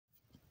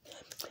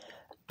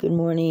Good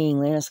morning,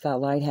 Lana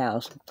Scott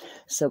Lighthouse.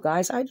 So,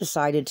 guys, I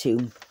decided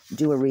to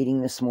do a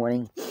reading this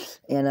morning,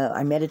 and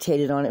I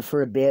meditated on it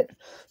for a bit,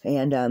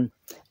 and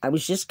I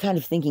was just kind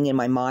of thinking in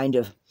my mind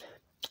of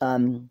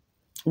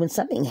when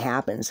something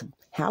happens,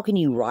 how can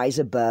you rise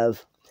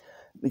above,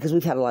 because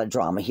we've had a lot of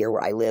drama here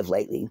where I live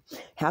lately,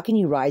 how can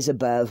you rise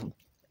above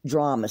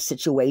drama,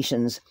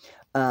 situations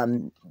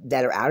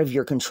that are out of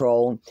your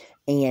control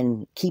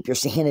and keep your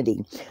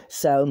sanity?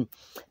 So,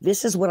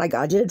 this is what I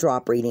got. I did a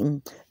drop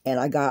reading, and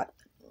I got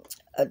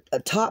a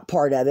top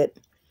part of it,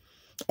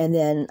 and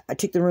then I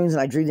took the runes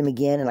and I drew them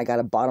again, and I got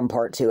a bottom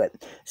part to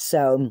it.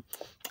 So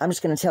I'm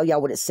just going to tell y'all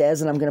what it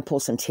says, and I'm going to pull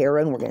some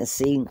tarot, and we're going to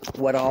see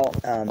what all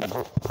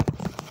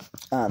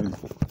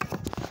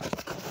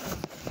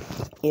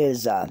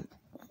is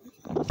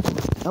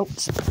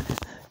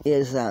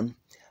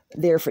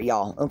there for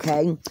y'all.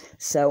 Okay,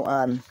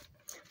 so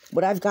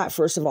what I've got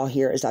first of all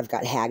here is I've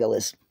got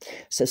Hagalaz.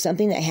 So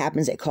something that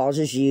happens that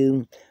causes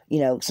you,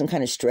 some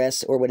kind of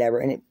stress or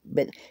whatever,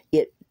 but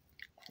it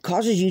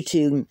causes you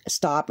to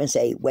stop and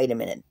say, wait a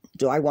minute,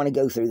 do I want to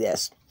go through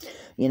this?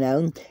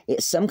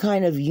 It's some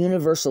kind of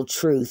universal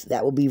truth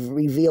that will be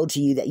revealed to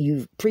you that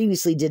you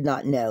previously did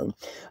not know,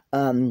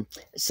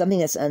 something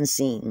that's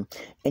unseen,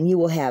 and you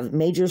will have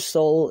major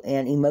soul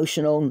and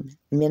emotional,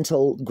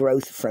 mental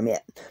growth from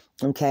it,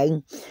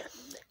 okay?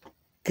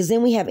 Because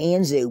then we have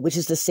Anzu, which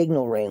is the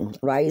signal rune,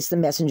 right? It's the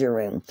messenger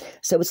rune.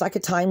 So it's like a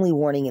timely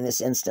warning in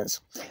this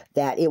instance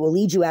that it will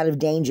lead you out of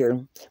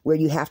danger where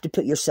you have to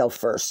put yourself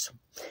first.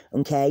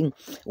 Okay,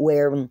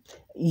 where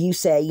you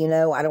say,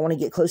 I don't want to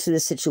get close to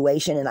this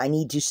situation and I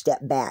need to step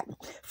back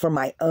for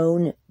my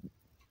own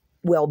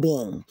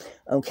well-being.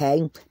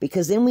 Okay,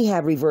 because then we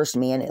have reversed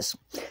Manus,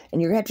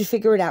 and you're going to have to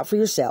figure it out for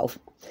yourself.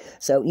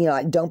 So,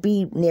 don't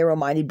be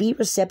narrow-minded, be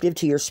receptive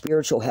to your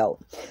spiritual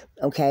help.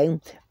 Okay,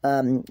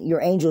 your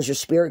angels, your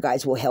spirit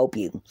guides will help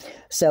you.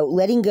 So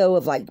letting go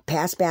of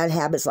past bad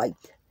habits, like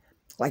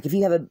if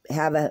you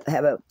have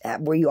a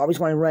where you always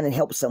want to run and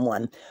help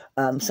someone,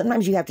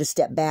 sometimes you have to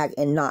step back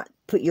and not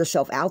put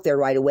yourself out there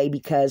right away,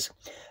 because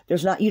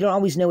you don't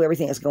always know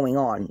everything that's going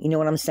on. You know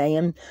what I'm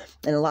saying?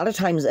 And a lot of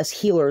times us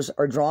healers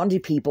are drawn to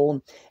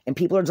people, and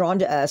people are drawn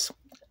to us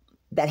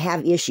that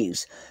have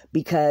issues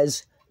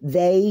because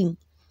they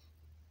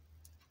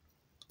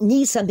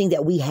need something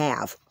that we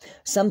have,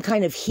 some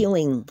kind of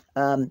healing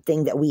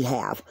thing that we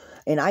have.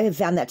 And I have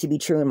found that to be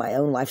true in my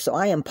own life. So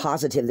I am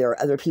positive there are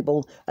other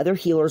people, other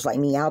healers like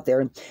me out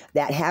there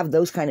that have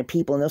those kind of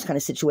people and those kind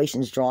of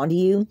situations drawn to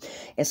you.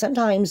 And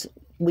sometimes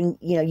when,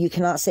 you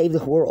cannot save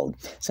the world,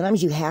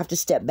 sometimes you have to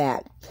step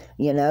back,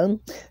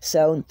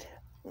 So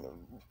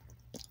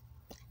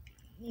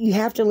you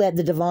have to let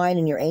the divine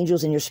and your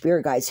angels and your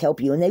spirit guides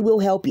help you, and they will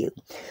help you.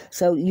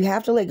 So you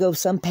have to let go of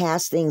some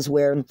past things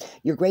where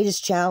your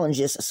greatest challenge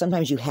is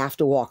sometimes you have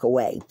to walk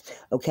away,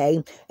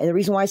 okay? And the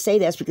reason why I say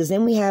that is because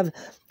then we have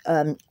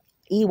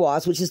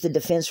Ehwaz, which is the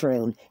defense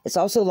rune. It's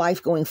also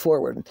life going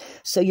forward.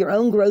 So your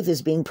own growth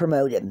is being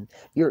promoted.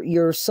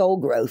 Your soul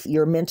growth,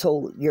 your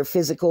mental, your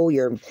physical,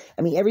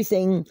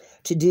 everything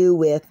to do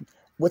with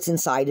what's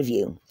inside of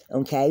you,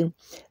 okay?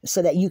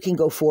 So that you can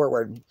go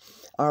forward.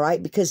 All right,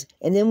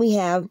 and then we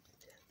have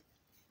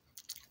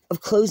of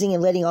closing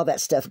and letting all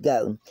that stuff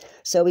go.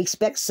 So we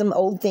expect some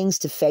old things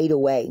to fade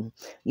away,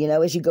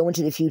 as you go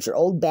into the future,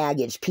 old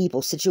baggage,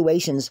 people,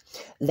 situations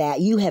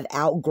that you have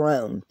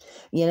outgrown.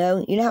 You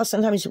know how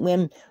sometimes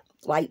when,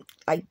 like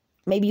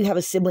maybe you have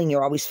a sibling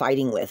you're always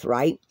fighting with,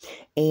 right?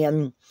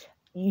 And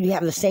you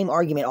have the same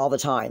argument all the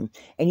time,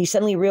 and you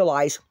suddenly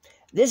realize,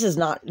 this is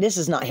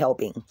not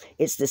helping.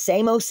 It's the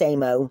same o.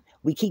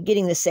 We keep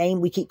getting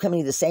we keep coming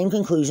to the same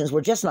conclusions.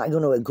 We're just not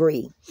going to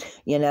agree,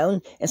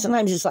 And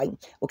sometimes it's like,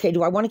 okay,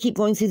 do I want to keep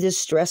going through this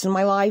stress in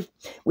my life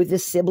with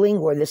this sibling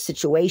or this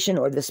situation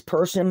or this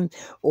person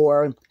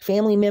or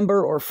family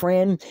member or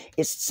friend?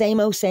 It's same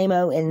o,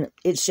 and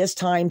it's just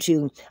time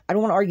I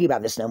don't want to argue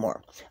about this no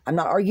more. I'm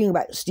not arguing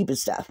about stupid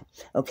stuff,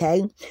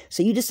 okay?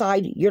 So you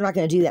decide you're not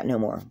going to do that no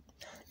more.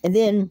 And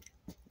then,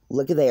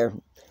 look at there.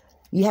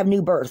 You have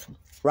new birth.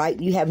 Right?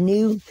 You have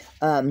new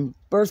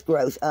birth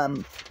growth,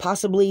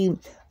 possibly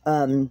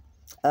a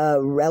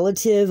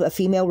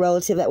female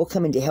relative that will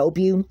come in to help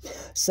you.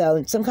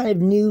 So some kind of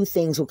new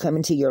things will come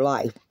into your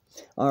life.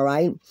 All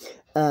right?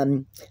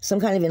 Some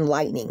kind of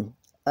enlightening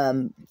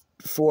in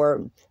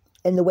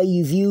the way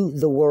you view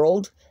the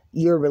world,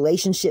 your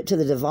relationship to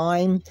the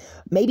divine,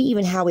 maybe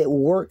even how it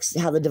works,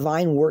 how the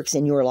divine works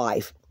in your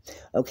life.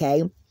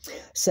 Okay?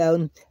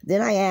 So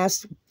then I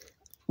asked,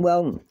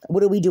 well,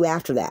 what do we do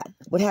after that?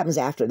 What happens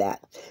after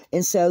that?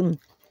 And so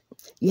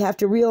you have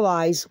to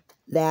realize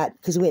that,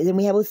 because then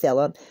we have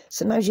Othello,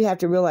 sometimes you have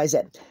to realize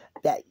that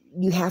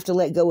you have to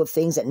let go of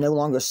things that no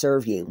longer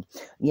serve you,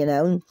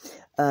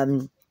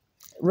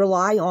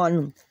 rely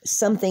on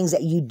some things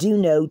that you do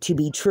know to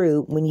be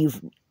true when you've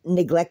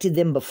neglected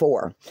them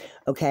before,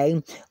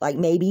 okay? Like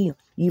maybe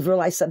you've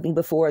realized something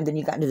before and then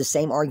you got into the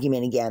same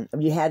argument again,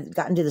 or you had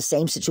gotten into the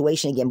same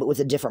situation again, but with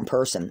a different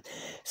person.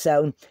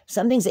 So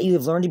some things that you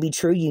have learned to be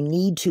true, you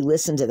need to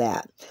listen to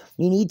that.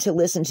 You need to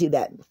listen to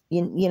that.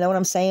 You know what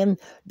I'm saying?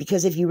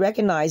 Because if you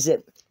recognize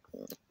it,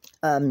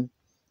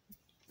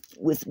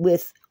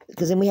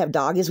 because then we have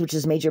Doggers, which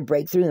is major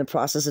breakthrough in the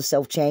process of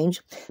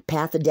self-change,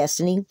 path of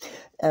destiny.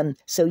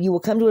 So you will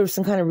come to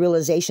some kind of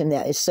realization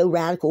that is so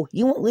radical,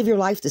 you won't live your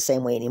life the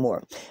same way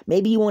anymore.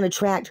 Maybe you won't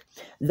attract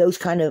those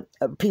kind of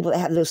people that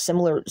have those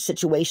similar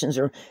situations,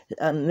 or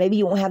maybe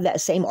you won't have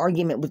that same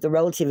argument with the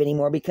relative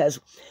anymore because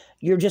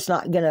you're just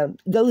not going to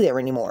go there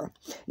anymore.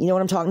 You know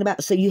what I'm talking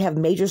about? So you have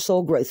major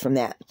soul growth from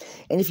that.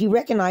 And if you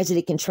recognize that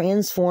it can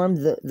transform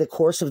the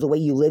course of the way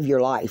you live your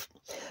life,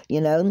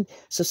 you know?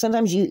 So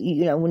sometimes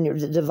you know, when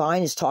the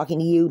divine is talking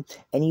to you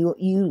and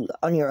you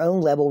on your own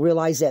level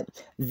realize that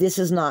this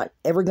is not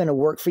ever going to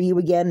work for you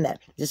again, that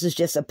this is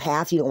just a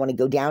path you don't want to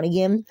go down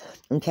again,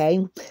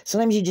 okay?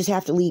 Sometimes you just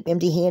have to leap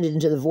empty-handed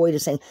into the void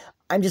of saying,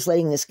 I'm just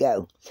letting this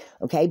go,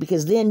 okay?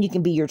 Because then you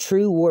can be your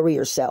true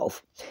warrior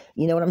self.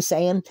 You know what I'm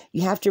saying?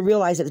 You have to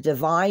realize that the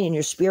divine and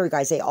your spirit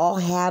guides, they all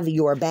have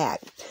your back,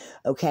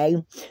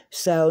 okay?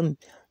 So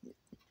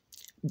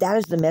that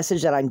is the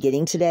message that I'm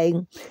getting today.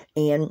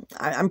 And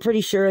I'm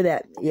pretty sure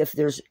that if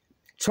there's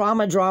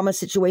drama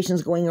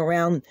situations going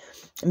around,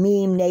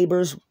 me,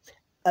 neighbors,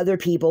 other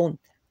people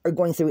are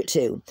going through it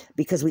too,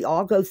 because we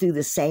all go through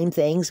the same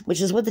things,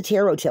 which is what the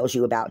tarot tells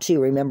you about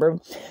too. Remember,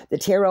 the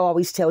tarot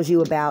always tells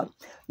you about,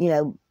 you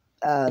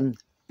know,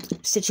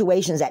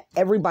 situations that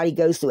everybody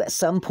goes through at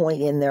some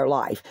point in their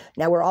life.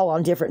 Now we're all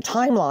on different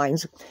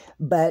timelines,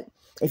 but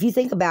if you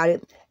think about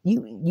it,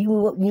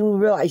 you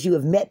realize you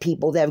have met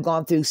people that have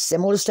gone through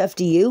similar stuff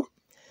to you.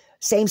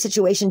 Same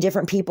situation,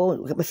 different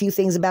people. A few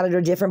things about it are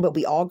different, but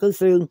we all go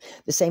through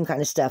the same kind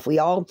of stuff. We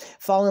all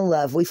fall in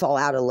love. We fall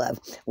out of love.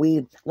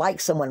 We like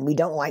someone. We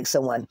don't like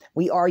someone.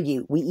 We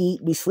argue. We eat.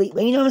 We sleep.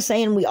 You know what I'm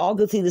saying? We all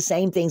go through the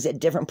same things at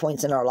different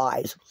points in our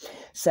lives.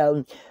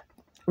 So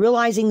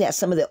realizing that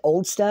some of the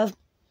old stuff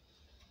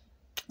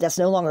that's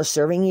no longer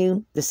serving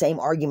you, the same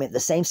argument, the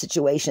same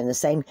situation, the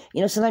same, you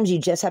know, sometimes you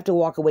just have to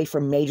walk away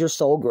from major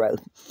soul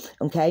growth.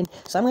 Okay?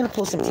 So I'm going to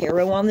pull some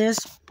tarot on this.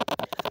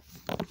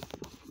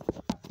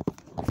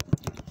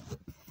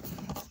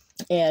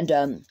 And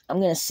I'm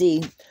going to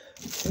see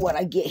what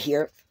I get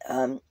here.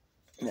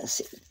 Let's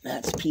see.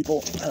 That's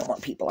people. I don't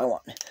want people. I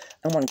want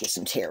to get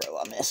some tarot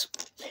on this.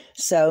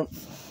 So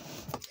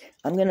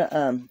I'm going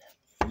to...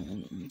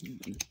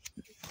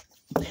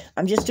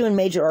 I'm just doing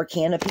major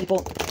arcana,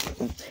 people,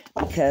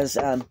 because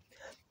I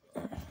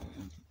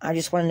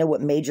just want to know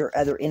what major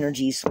other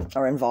energies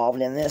are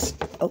involved in this.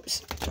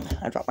 Oops,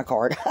 I dropped my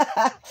card.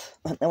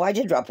 No, I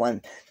did drop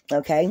one.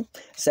 Okay,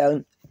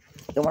 so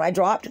the one I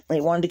dropped,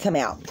 it wanted to come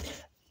out,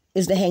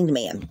 is the Hanged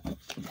Man.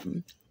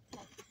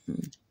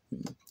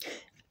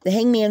 The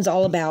Hanged Man's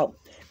all about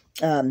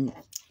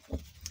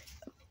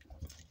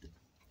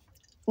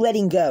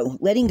letting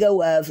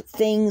go of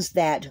things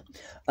that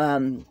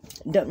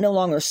no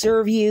longer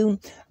serve you,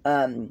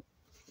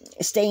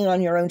 staying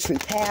on your own true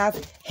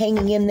path,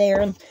 hanging in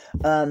there.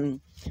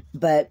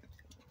 But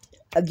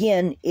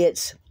again,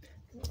 it's,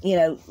 you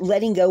know,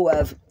 letting go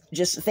of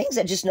just things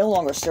that just no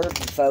longer serve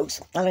you,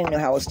 folks. I don't even know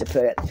how else to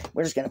put it.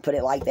 We're just going to put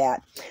it like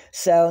that.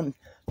 So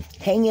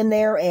hang in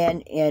there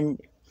and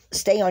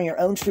stay on your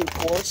own true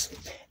course,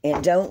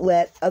 and don't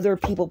let other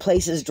people,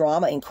 places,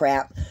 drama, and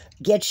crap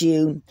get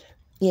you,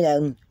 you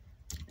know,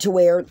 to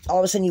where all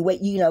of a sudden you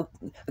wait, you know,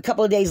 a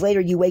couple of days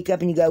later you wake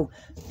up and you go,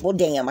 well,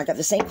 damn, I got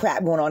the same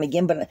crap going on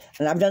again, but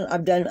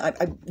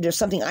there's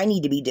something I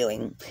need to be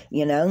doing,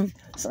 you know?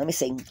 So let me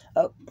see.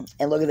 Oh,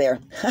 and look at there.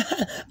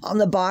 On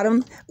the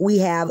bottom, we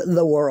have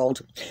the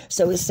World.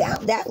 So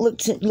that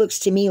looks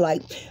to me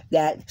like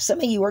that some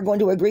of you are going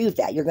to agree with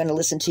that. You're going to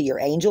listen to your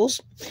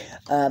angels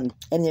and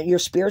your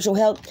spiritual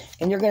help,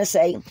 and you're going to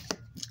say,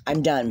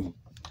 I'm done.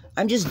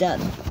 I'm just done.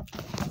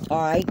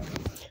 All right?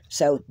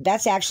 So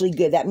that's actually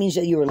good. That means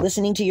that you are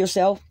listening to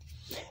yourself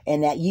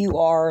and that you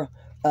are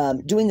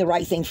doing the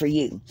right thing for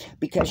you.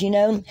 Because you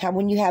know how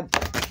when you have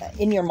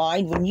in your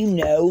mind, when you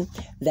know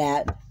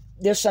that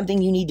there's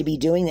something you need to be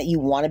doing, that you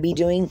want to be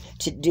doing,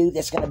 to do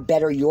that's going to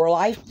better your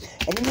life,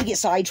 and then you get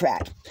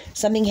sidetracked.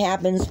 Something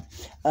happens,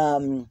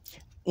 you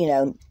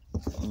know,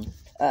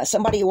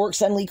 somebody at work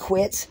suddenly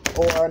quits,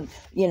 or,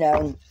 you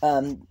know,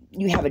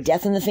 you have a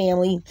death in the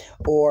family,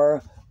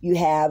 or you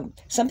have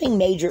something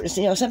major,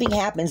 you know, something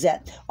happens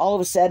that all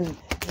of a sudden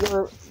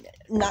you're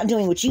not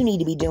doing what you need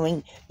to be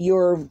doing.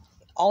 You're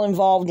all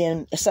involved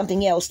in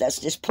something else that's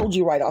just pulled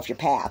you right off your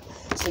path.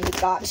 So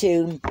you've got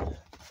to,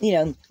 you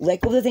know,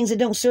 let go of the things that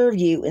don't serve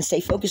you and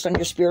stay focused on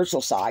your spiritual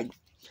side.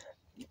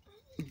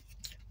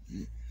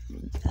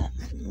 Let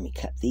me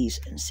cut these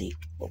and see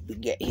what we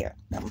get here.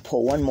 I'm going to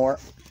pull one more.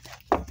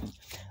 All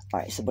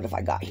right, so what have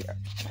I got here?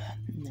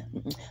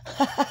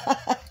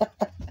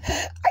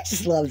 I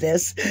just love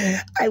this.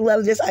 I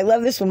love this. I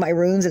love this when my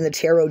runes and the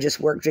tarot just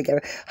work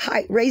together.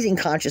 Raising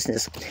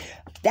consciousness.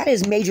 That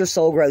is major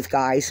soul growth,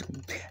 guys.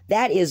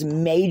 That is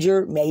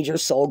major, major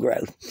soul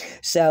growth.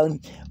 So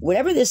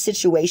whatever this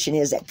situation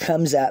is that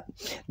comes up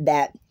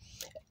that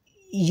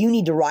you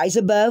need to rise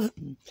above,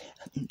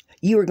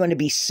 you are going to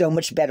be so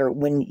much better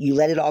when you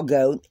let it all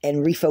go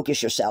and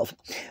refocus yourself.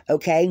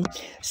 Okay?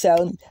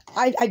 So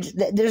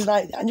there's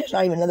not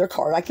even another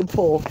card I can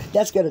pull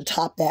that's going to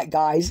top that,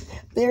 guys.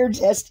 There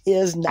just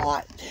is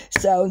not.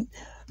 So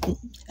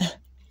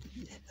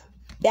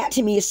that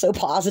to me is so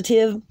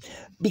positive,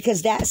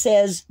 because that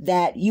says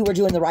that you are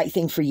doing the right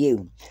thing for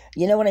you.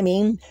 You know what I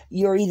mean?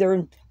 You're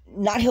either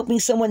not helping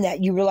someone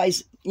that you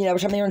realize, every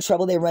time they're in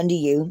trouble, they run to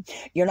you.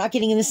 You're not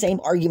getting in the same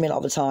argument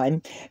all the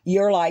time.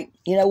 You're like,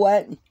 you know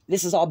what?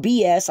 This is all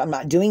BS. I'm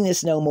not doing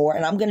this no more.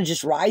 And I'm going to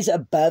just rise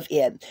above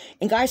it.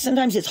 And guys,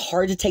 sometimes it's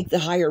hard to take the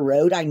higher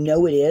road. I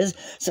know it is.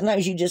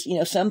 Sometimes you just,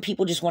 some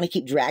people just want to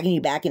keep dragging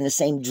you back in the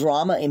same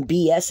drama and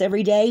BS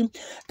every day.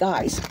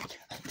 Guys,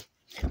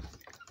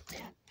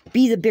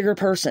 be the bigger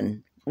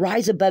person.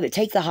 Rise above it.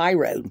 Take the high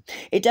road.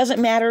 It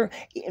doesn't matter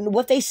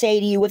what they say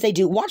to you, what they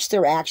do. Watch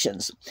their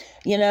actions.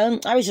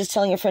 I was just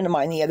telling a friend of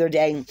mine the other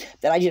day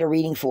that I did a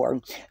reading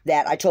for,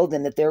 that I told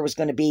them that there was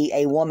going to be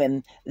a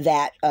woman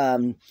that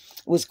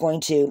was going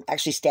to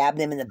actually stab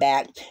them in the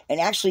back. And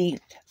actually,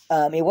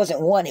 it wasn't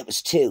one, it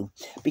was two.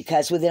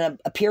 Because within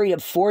a period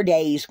of 4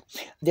 days,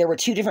 there were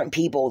two different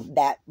people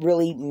that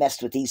really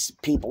messed with these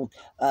people,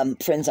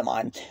 friends of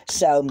mine.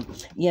 So,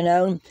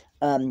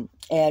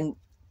 and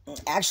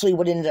actually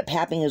what ended up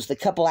happening is the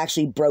couple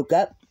actually broke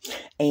up,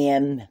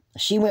 and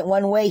she went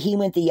one way, he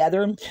went the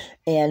other.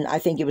 And I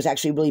think it was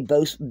actually really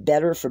both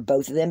better for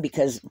both of them,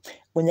 because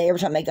every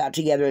time they got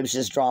together, it was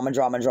just drama,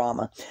 drama,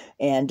 drama.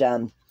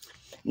 And,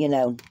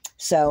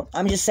 so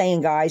I'm just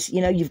saying, guys,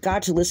 you've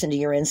got to listen to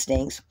your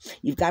instincts.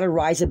 You've got to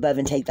rise above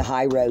and take the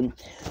high road.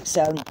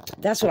 So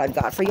that's what I've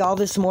got for y'all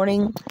this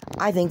morning.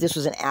 I think this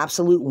was an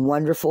absolute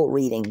wonderful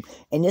reading.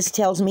 And this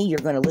tells me you're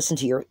going to listen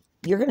to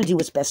you're going to do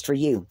what's best for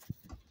you.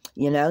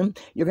 You're going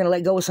to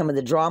let go of some of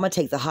the drama,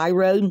 take the high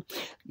road.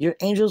 Your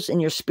angels and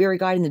your spirit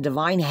guide and the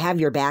divine have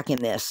your back in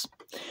this.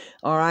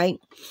 All right.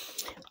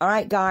 All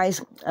right,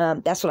 guys.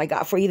 That's what I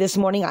got for you this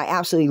morning. I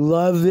absolutely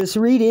love this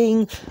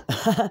reading.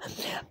 All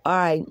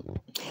right.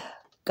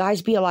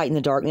 Guys, be a light in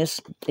the darkness.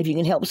 If you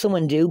can help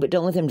someone, do, but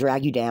don't let them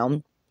drag you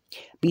down.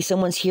 Be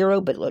someone's hero,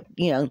 but,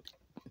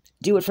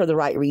 do it for the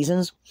right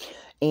reasons.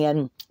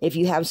 And if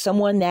you have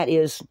someone that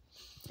is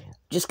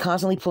just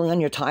constantly pulling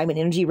on your time and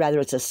energy, whether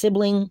it's a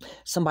sibling,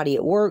 somebody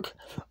at work,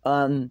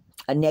 a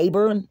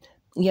neighbor,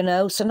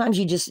 sometimes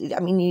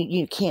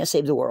you can't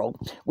save the world.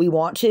 We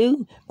want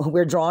to,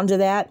 we're drawn to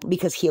that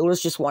because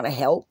healers just want to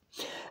help.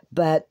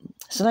 But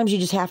sometimes you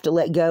just have to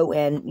let go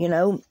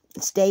and,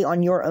 stay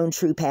on your own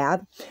true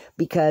path,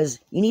 because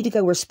you need to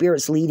go where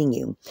spirit's leading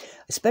you,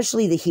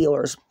 especially the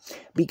healers,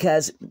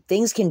 because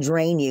things can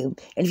drain you.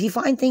 And if you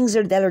find things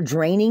that are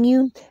draining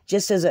you,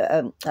 just as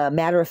a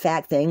matter of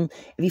fact thing,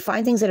 if you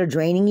find things that are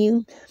draining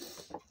you,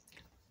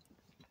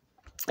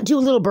 do a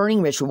little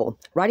burning ritual.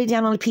 Write it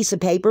down on a piece of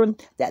paper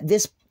that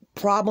this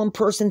problem,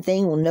 person,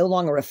 thing will no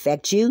longer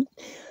affect you.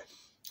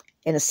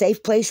 In a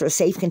safe place or a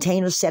safe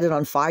container, set it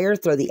on fire,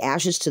 throw the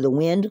ashes to the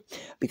wind,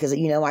 because,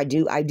 I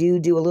do a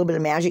little bit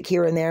of magic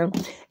here and there.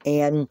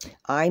 And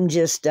I'm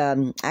just,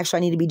 actually, I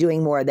need to be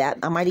doing more of that.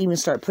 I might even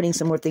start putting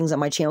some more things on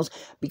my channels,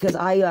 because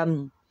I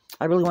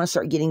really want to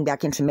start getting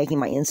back into making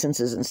my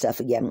incenses and stuff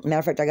again. Matter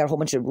of fact, I got a whole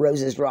bunch of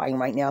roses drying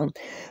right now.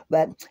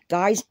 But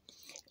guys,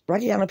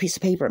 write it down on a piece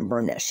of paper and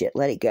burn that shit.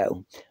 Let it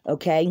go.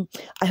 Okay?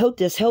 I hope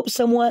this helps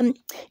someone.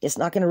 It's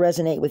not going to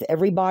resonate with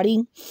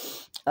everybody.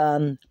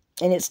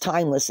 And it's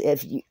timeless.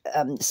 If you,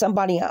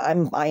 somebody, I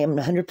am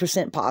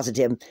 100%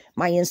 positive.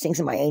 My instincts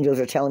and my angels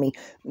are telling me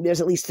there's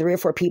at least 3 or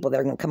 4 people that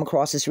are going to come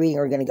across this reading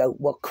and are going to go,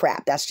 well,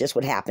 crap, that's just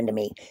what happened to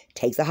me.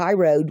 Take the high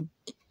road.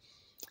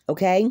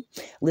 Okay?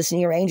 Listen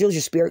to your angels,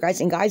 your spirit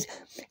guides. And guys,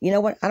 you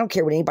know what? I don't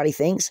care what anybody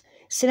thinks.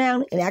 Sit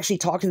down and actually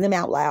talk to them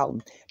out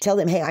loud. Tell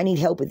them, hey, I need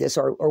help with this,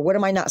 or what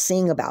am I not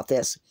seeing about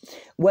this?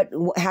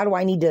 How do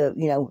I need to,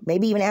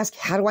 maybe even ask,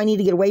 how do I need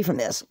to get away from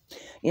this?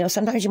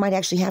 Sometimes you might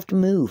actually have to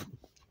move.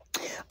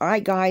 All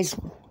right, guys.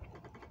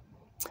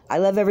 I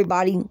love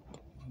everybody.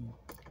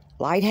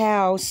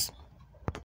 Lighthouse.